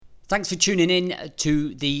Thanks for tuning in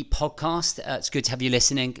to the podcast. It's good to have you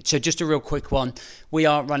listening. So just a real quick one. We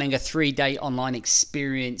are running a 3-day online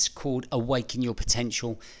experience called Awaken Your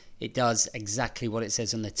Potential. It does exactly what it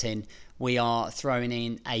says on the tin. We are throwing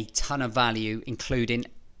in a ton of value, including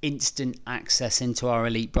instant access into our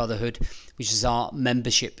Elite Brotherhood, which is our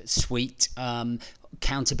membership suite,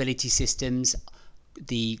 accountability systems,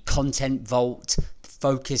 the content vault,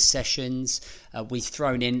 focus sessions. We've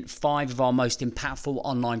thrown in 5 of our most impactful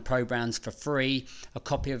online programs for free, a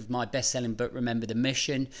copy of my best-selling book, Remember the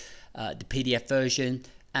Mission, the PDF version,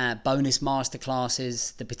 bonus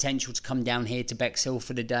masterclasses, the potential to come down here to Bexhill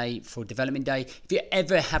for the day, for Development Day. If you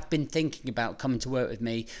ever have been thinking about coming to work with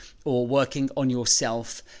me or working on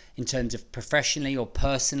yourself in terms of professionally or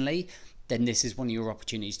personally, then this is one of your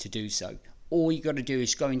opportunities to do so. All you got to do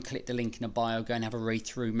is go and click the link in the bio, go and have a read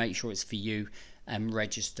through, make sure it's for you, and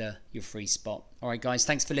register your free spot. All right, guys,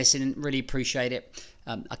 thanks for listening. Really appreciate it.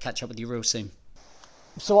 I'll catch up with you real soon.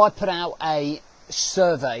 So I put out a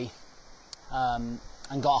survey and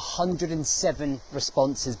got 107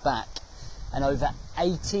 responses back, and over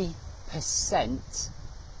 80%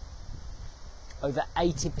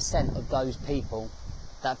 of those people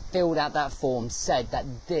that filled out that form said that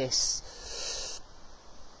this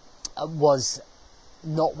was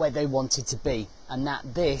not where they wanted to be, and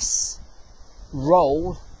that this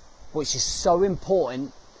role, which is so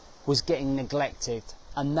important, was getting neglected,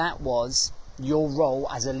 and that was your role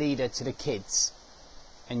as a leader to the kids,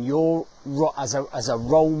 and your as a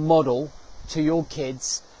role model to your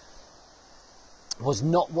kids was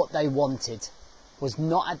not what they wanted, was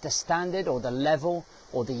not at the standard or the level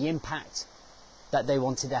or the impact that they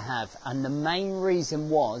wanted to have. And the main reason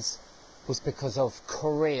was because of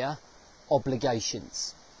career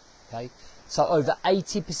obligations. Okay, so over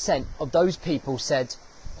 80% of those people said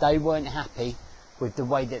they weren't happy with the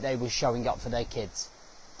way that they were showing up for their kids,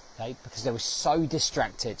 okay, because they were so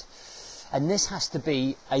distracted. And this has to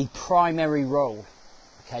be a primary role,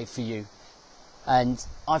 okay, for you. And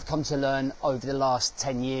I've come to learn over the last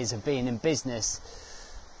 10 years of being in business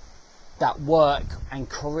that work and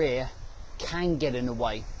career can get in the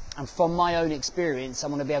way. And from my own experience,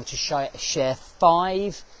 I'm going to be able to share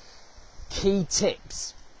 5 key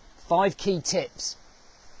tips. 5 key tips,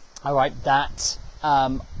 all right, that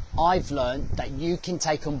I've learned that you can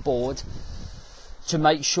take on board to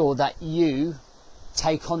make sure that you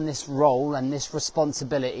take on this role and this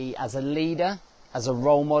responsibility as a leader, as a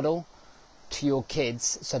role model to your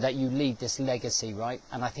kids, so that you leave this legacy, right?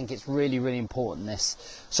 And I think it's really, really important, this.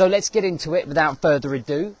 So let's get into it without further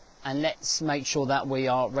ado, and let's make sure that we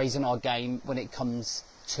are raising our game when it comes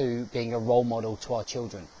to being a role model to our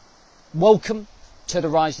children. Welcome to the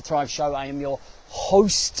Rise to Thrive show. I am your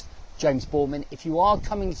host, James Boardman. If you are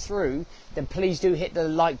coming through, then please do hit the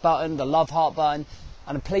like button, the love heart button,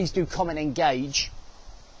 and please do comment, engage.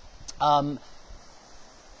 What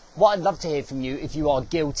I'd love to hear from you, if you are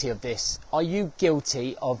guilty of this, are you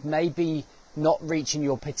guilty of maybe not reaching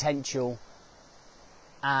your potential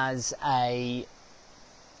as a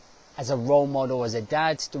role model, as a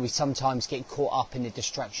dad? Do we sometimes get caught up in the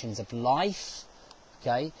distractions of life?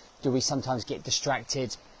 Okay, do we sometimes get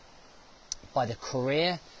distracted by the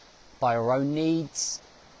career, by our own needs?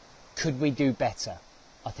 Could we do better?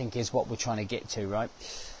 I think is what we're trying to get to, right?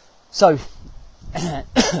 So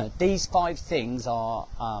these 5 things are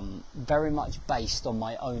very much based on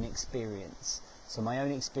my own experience. So my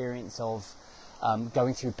own experience of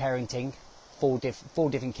going through parenting, 4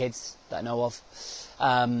 different kids that I know of.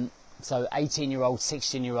 So 18-year-old,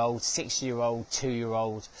 16-year-old, 60-year-old,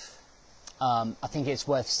 2-year-old. I think it's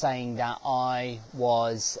worth saying that I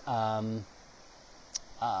was a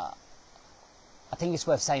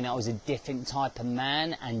different type of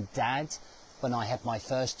man and dad when I had my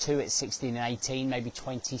first 2 at 16 and 18. Maybe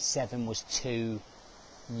 27 was too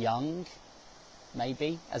young,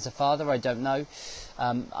 maybe, as a father. I don't know.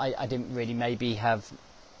 I didn't really maybe have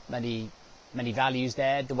many values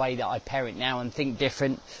there. The way that I parent now and think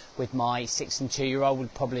different with my 6 and 2-year-old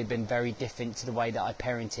would probably have been very different to the way that I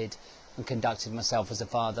parented and conducted myself as a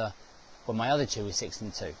father when my other 2 were 6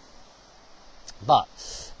 and 2. But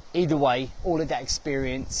either way, all of that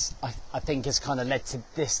experience I think has kind of led to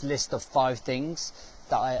this list of 5 things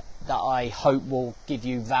that I hope will give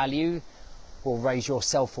you value, will raise your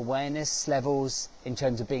self-awareness levels in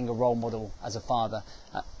terms of being a role model as a father.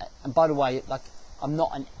 And by the way, like, I'm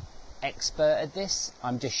not an expert at this.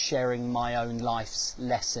 I'm just sharing my own life's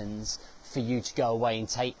lessons for you to go away and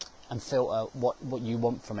take and filter what you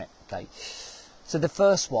want from it. Okay. So the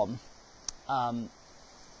first one,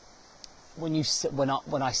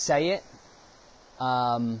 when I say it,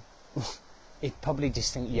 it probably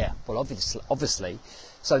just think, yeah, well, obviously,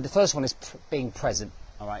 So the first one is being present,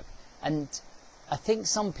 all right? And I think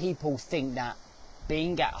some people think that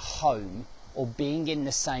being at home or being in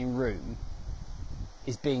the same room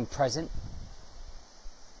is being present,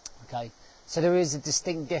 okay? So there is a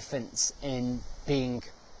distinct difference in being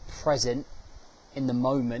present in the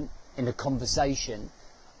moment, in the conversation,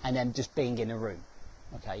 and then just being in a room,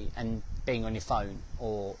 okay? And being on your phone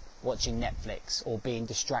or watching Netflix or being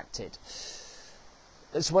distracted.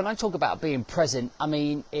 So when I talk about being present, I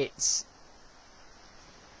mean, it's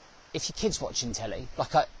if your kid's watching telly, like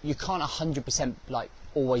you can't 100% like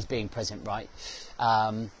always being present, right?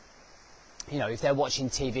 You know, if they're watching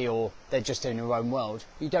TV or they're just in their own world,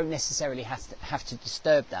 you don't necessarily have to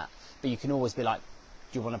disturb that, but you can always be like,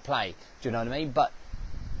 do you want to play? Do you know what I mean? But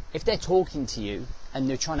if they're talking to you and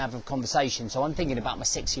they're trying to have a conversation, so I'm thinking about my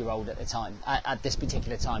 6-year-old at the time, at this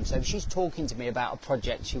particular time. So if she's talking to me about a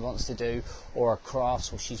project she wants to do or a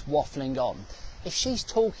crafts, or she's waffling on, if she's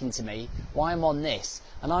talking to me while I'm on this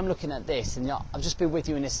and I'm looking at this, and I'll just be with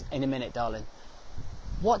you in a minute, darling.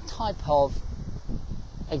 What type of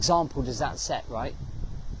example does that set, right?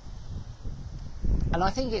 And I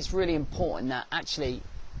think it's really important that actually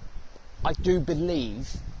I do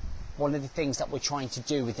believe one of the things that we're trying to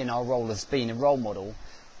do within our role as being a role model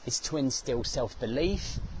is to instill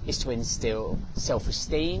self-belief, is to instill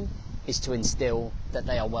self-esteem, is to instill that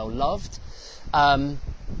they are well loved. And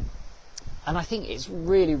I think it's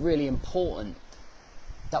really, really important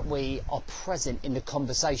that we are present in the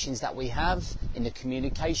conversations that we have, in the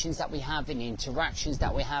communications that we have, in the interactions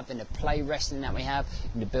that we have, in the play wrestling that we have,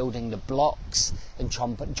 in the building the blocks, in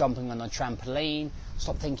jumping on a trampoline.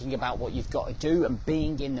 Stop thinking about what you've got to do and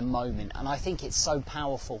being in the moment. And I think it's so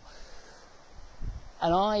powerful.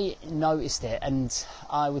 And I noticed it, and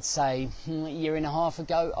I would say a year and a half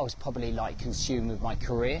ago, I was probably like consumed with my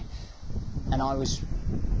career, and I was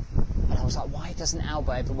like, why doesn't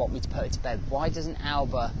Alba ever want me to put her to bed? Why doesn't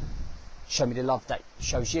Alba show me the love that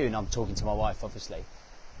shows you? And I'm talking to my wife, obviously.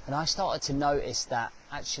 And I started to notice that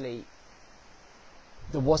actually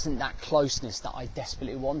there wasn't that closeness that I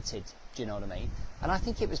desperately wanted. Do you know what I mean? And I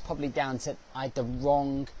think it was probably down to I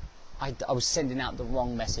was sending out the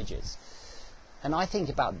wrong messages. And I think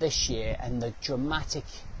about this year and the dramatic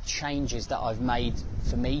changes that I've made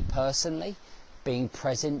for me personally, being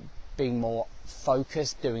present, being more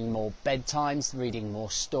focused, doing more bedtimes, reading more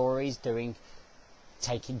stories, doing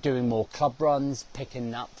more club runs,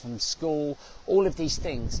 picking up from school, all of these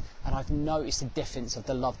things. And I've noticed the difference of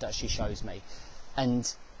the love that she shows me.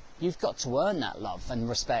 And you've got to earn that love and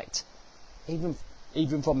respect, even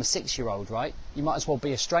from a 6-year-old, right? You might as well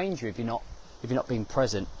be a stranger if you're not being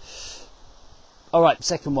present. All right,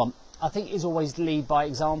 second one, I think, is always lead by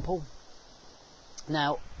example.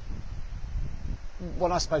 Now,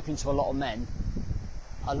 when I've spoken to a lot of men,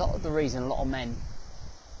 a lot of the reason a lot of men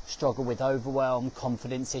struggle with overwhelm,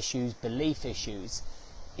 confidence issues, belief issues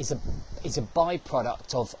is a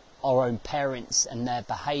byproduct of our own parents and their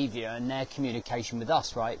behaviour and their communication with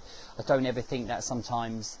us, right? I don't ever think that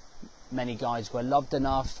sometimes many guys were loved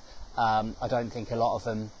enough. I don't think a lot of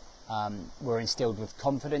them were instilled with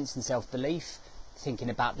confidence and self-belief. Thinking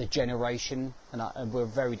about the generation, and we're a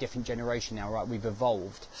very different generation now, right? We've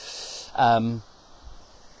evolved.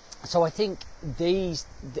 So I think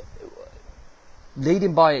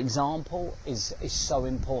leading by example is so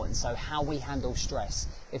important. So how we handle stress.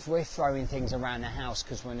 If we're throwing things around the house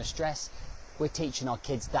because we're in a stress, we're teaching our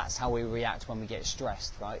kids that's how we react when we get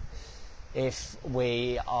stressed, right? If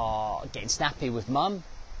we are getting snappy with mum,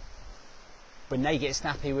 when they get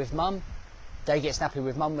snappy with mum, they get snappy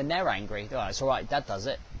with mum when they're angry. Oh, it's all right, dad does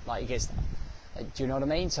it. Like, he gets. Do you know what I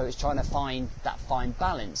mean? So it's trying to find that fine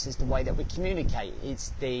balance. It's the way that we communicate. It's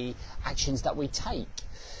the actions that we take.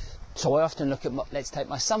 So I often look at, let's take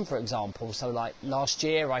my son for example. So like last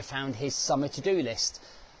year I found his summer to-do list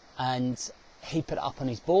and he put it up on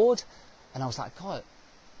his board and I was like, God,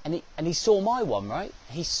 and he saw my one, right?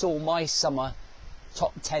 He saw my summer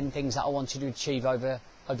top 10 things that I wanted to achieve over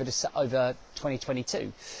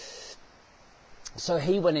 2022. So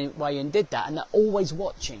he went away and did that, and they're always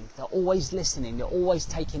watching, they're always listening, they're always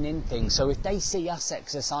taking in things. So if they see us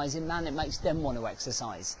exercising, man, it makes them want to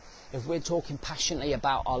exercise. If we're talking passionately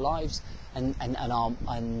about our lives and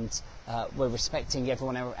we're respecting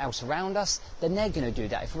everyone else around us, then they're going to do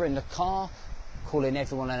that. If we're in the car, calling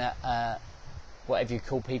everyone whatever you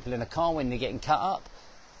call people in a car when they're getting cut up,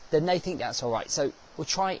 then they think that's all right. So we'll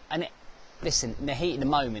try, listen, in the heat of the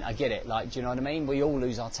moment, I get it. Like, do you know what I mean? We all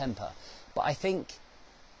lose our temper. But I think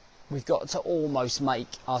we've got to almost make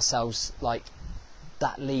ourselves like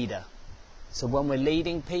that leader. So when we're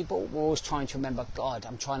leading people, we're always trying to remember, God,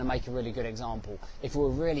 I'm trying to make a really good example. If we're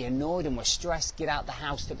really annoyed and we're stressed, get out the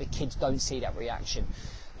house so the kids don't see that reaction,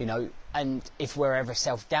 you know. And if we're ever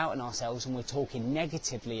self-doubting ourselves and we're talking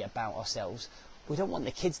negatively about ourselves, we don't want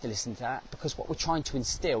the kids to listen to that, because what we're trying to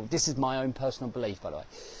instill, this is my own personal belief, by the way,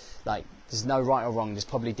 like, there's no right or wrong, there's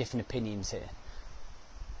probably different opinions here.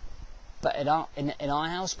 But in our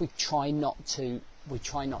house, we try not to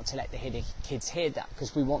let the kids hear that,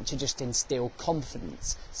 because we want to just instill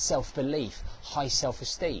confidence, self-belief, high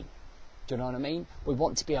self-esteem. Do you know what I mean? We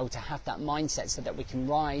want to be able to have that mindset so that we can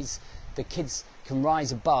the kids can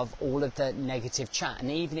rise above all of the negative chat.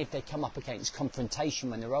 And even if they come up against confrontation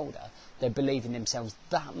when they're older, they believe in themselves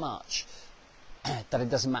that much that it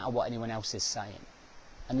doesn't matter what anyone else is saying.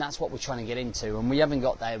 And that's what we're trying to get into. And we haven't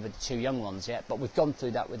got there with the two young ones yet, but we've gone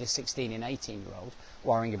through that with a 16 and 18-year-old,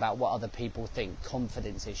 worrying about what other people think,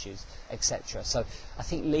 confidence issues, etc. So I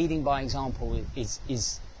think leading by example is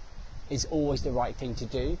always the right thing to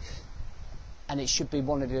do. And it should be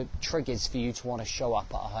one of the triggers for you to want to show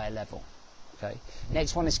up at a higher level. Okay.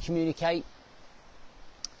 Next one is communicate.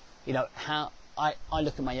 You know, how I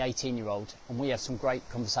look at my 18-year-old and we have some great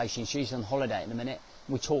conversations. She's on holiday in a minute.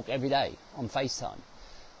 We talk every day on FaceTime.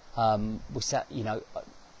 We sat, you know,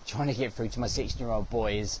 trying to get through to my 16-year-old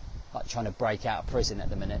boy is like trying to break out of prison at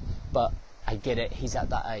the minute. But I get it, he's at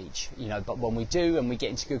that age, you know. But when we do and we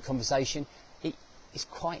get into good conversation, it's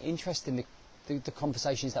quite interesting, the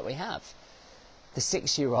conversations that we have. The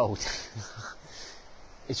 6-year-old,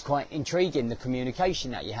 it's quite intriguing, the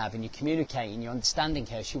communication that you have, and you're communicating, you're understanding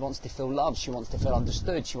her. She wants to feel loved, she wants to feel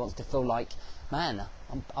understood, she wants to feel like, man,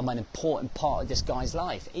 I'm an important part of this guy's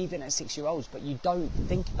life, even at 6-year-olds. But you don't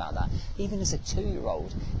think about that. Even as a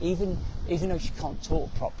 2-year-old, even though she can't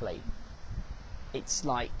talk properly, it's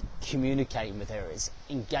like communicating with her, it's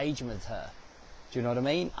engaging with her. Do you know what I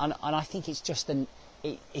mean? And I think it's just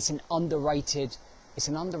it's an underrated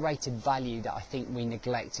value that I think we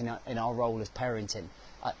neglect in our role as parenting.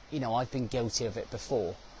 You know, I've been guilty of it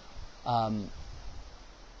before.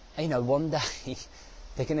 You know, one day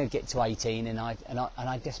they're going to get to 18, and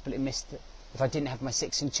I desperately missed it. If I didn't have my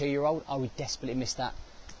 6 and 2-year-old, I would desperately miss that.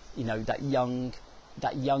 You know, that young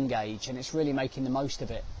age, and it's really making the most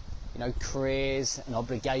of it. You know, careers and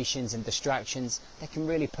obligations and distractions, they can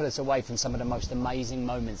really pull us away from some of the most amazing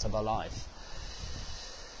moments of our life.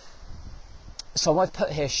 So I've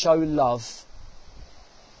put here, show love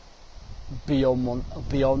beyond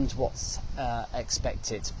what's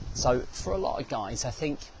expected. So for a lot of guys, I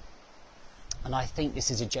think this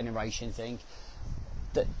is a generation thing,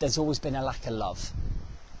 that there's always been a lack of love.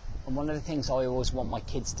 And one of the things I always want my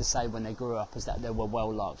kids to say when they grew up is that they were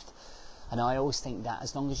well loved. And I always think that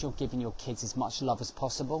as long as you're giving your kids as much love as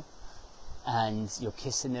possible, and you're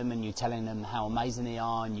kissing them and you're telling them how amazing they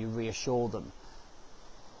are and you reassure them,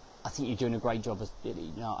 I think you're doing a great job.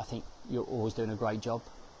 You know, I think you're always doing a great job.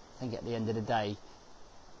 I think at the end of the day,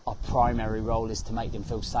 our primary role is to make them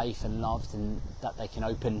feel safe and loved, and that they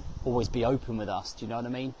can always be open with us. Do you know what I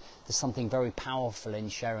mean? There's something very powerful in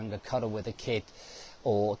sharing a cuddle with a kid,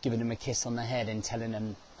 or giving them a kiss on the head and telling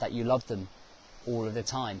them that you love them all of the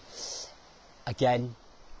time. Again,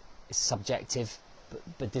 it's subjective,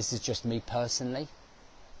 but this is just me personally.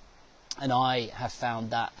 And I have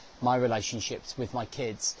found that my relationships with my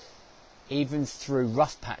kids, even through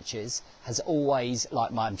rough patches, has always,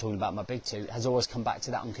 I'm talking about my big two, has always come back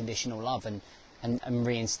to that unconditional love and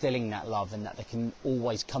reinstilling that love, and that they can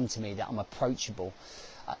always come to me, that I'm approachable.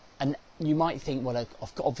 And you might think, well,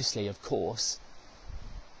 obviously, of course,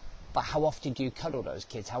 but how often do you cuddle those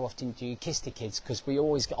kids? How often do you kiss the kids? Because we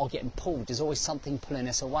always are getting pulled. There's always something pulling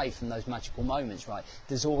us away from those magical moments, right?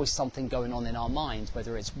 There's always something going on in our minds,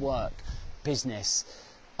 whether it's work, business,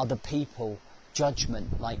 other people, judgment.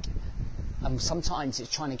 And sometimes it's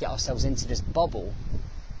trying to get ourselves into this bubble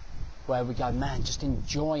where we go, man, just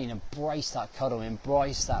enjoy and embrace that cuddle,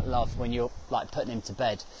 embrace that love when you're putting him to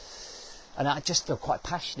bed. And I just feel quite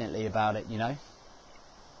passionately about it, you know.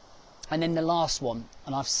 And then the last one,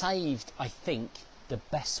 and I've saved, I think, the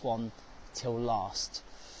best one till last.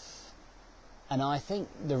 And I think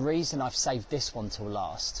the reason I've saved this one till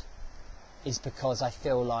last is because I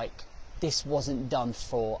feel like this wasn't done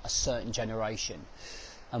for a certain generation.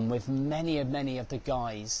 And with many of the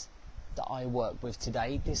guys that I work with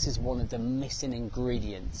today, this is one of the missing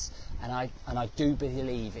ingredients. And I do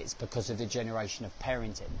believe it's because of the generation of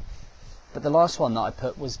parenting. But the last one that I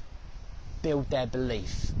put was build their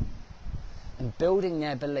belief. And building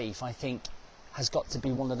their belief, I think, has got to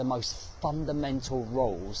be one of the most fundamental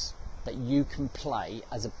roles that you can play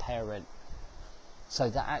as a parent. So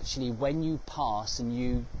that actually when you pass and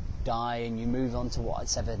you die and you move on to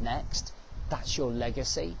what's ever next, that's your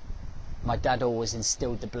legacy. My dad always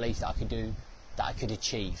instilled the belief that I could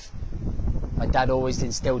achieve. My dad always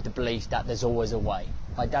instilled the belief that there's always a way.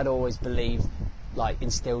 My dad always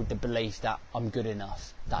instilled the belief that I'm good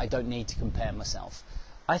enough, that I don't need to compare myself.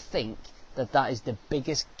 I think that is the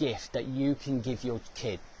biggest gift that you can give your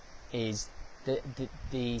kid, is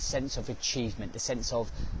the sense of achievement, the sense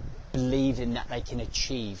of believing that they can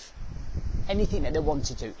achieve anything that they want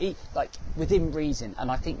to do, within reason.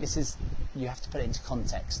 And I think this is, you have to put it into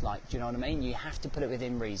context, do you know what I mean? You have to put it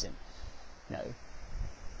within reason,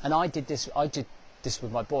 And I did this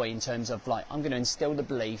with my boy, in terms of I'm going to instill the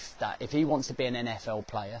belief that if he wants to be an NFL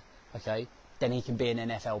player, okay, then he can be an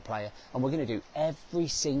NFL player, and we're going to do every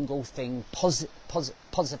single thing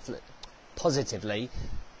positively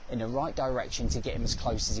in the right direction to get him as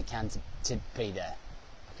close as he can to be there,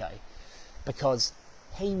 okay? Because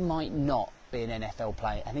he might not be an NFL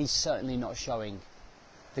player, and he's certainly not showing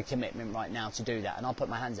the commitment right now to do that, and I'll put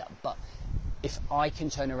my hands up. But if I can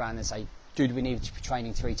turn around and say, dude, we need to be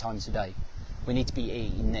training 3 times a day, we need to be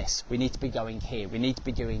eating this, we need to be going here, we need to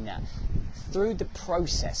be doing that, through the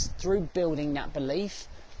process, through building that belief,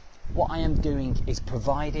 what I am doing is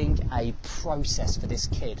providing a process for this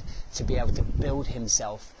kid to be able to build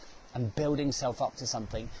himself and build himself up to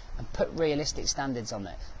something, and put realistic standards on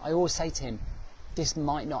it. I always say to him, this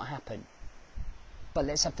might not happen, but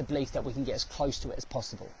let's have the belief that we can get as close to it as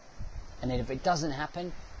possible. And then if it doesn't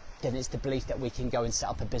happen, then it's the belief that we can go and set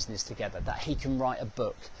up a business together, that he can write a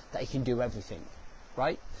book, that he can do everything,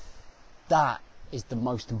 right? That is the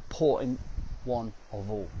most important one of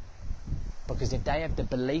all. Because if they have the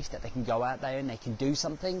belief that they can go out there and they can do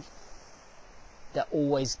something, that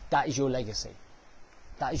is your legacy.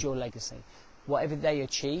 That is your legacy. Whatever they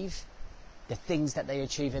achieve, the things that they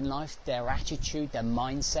achieve in life, their attitude, their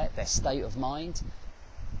mindset, their state of mind,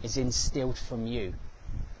 is instilled from you,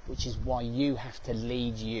 which is why you have to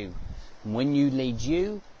lead you. And when you lead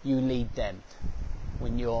you lead them.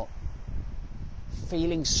 When you're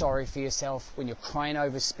feeling sorry for yourself, when you're crying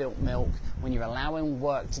over spilt milk, when you're allowing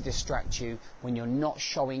work to distract you, when you're not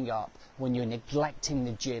showing up, when you're neglecting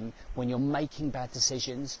the gym, when you're making bad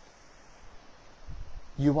decisions,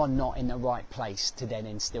 you are not in the right place to then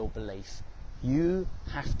instill belief. You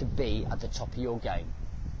have to be at the top of your game.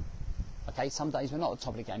 Okay, some days we're not at the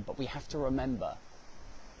top of the game, but we have to remember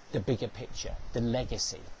the bigger picture, the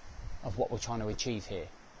legacy of what we're trying to achieve here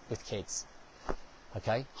with kids.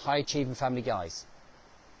 Okay, high achieving family guys.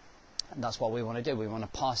 And that's what we want to do. We want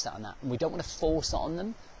to pass that on that. And we don't want to force it on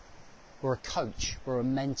them. We're a coach, we're a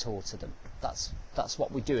mentor to them. That's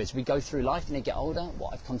what we do as we go through life and they get older.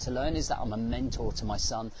 What I've come to learn is that I'm a mentor to my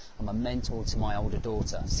son, I'm a mentor to my older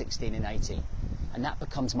daughter, 16 and 18. And that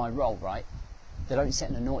becomes my role, right? They don't sit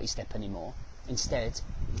in a naughty step anymore. Instead,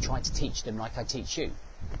 I try to teach them like I teach you.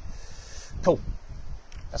 Cool.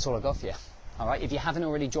 That's all I got for you. Alright, if you haven't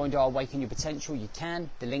already joined our Awaken Your Potential, you can.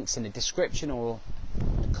 The link's in the description or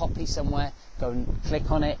a copy somewhere. Go and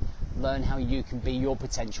click on it. Learn how you can be your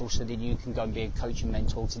potential so that you can go and be a coach and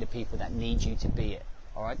mentor to the people that need you to be it.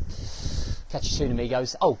 Alright? Catch you soon,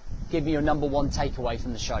 amigos. Oh, give me your #1 takeaway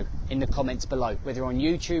from the show in the comments below, whether on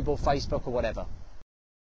YouTube or Facebook or whatever.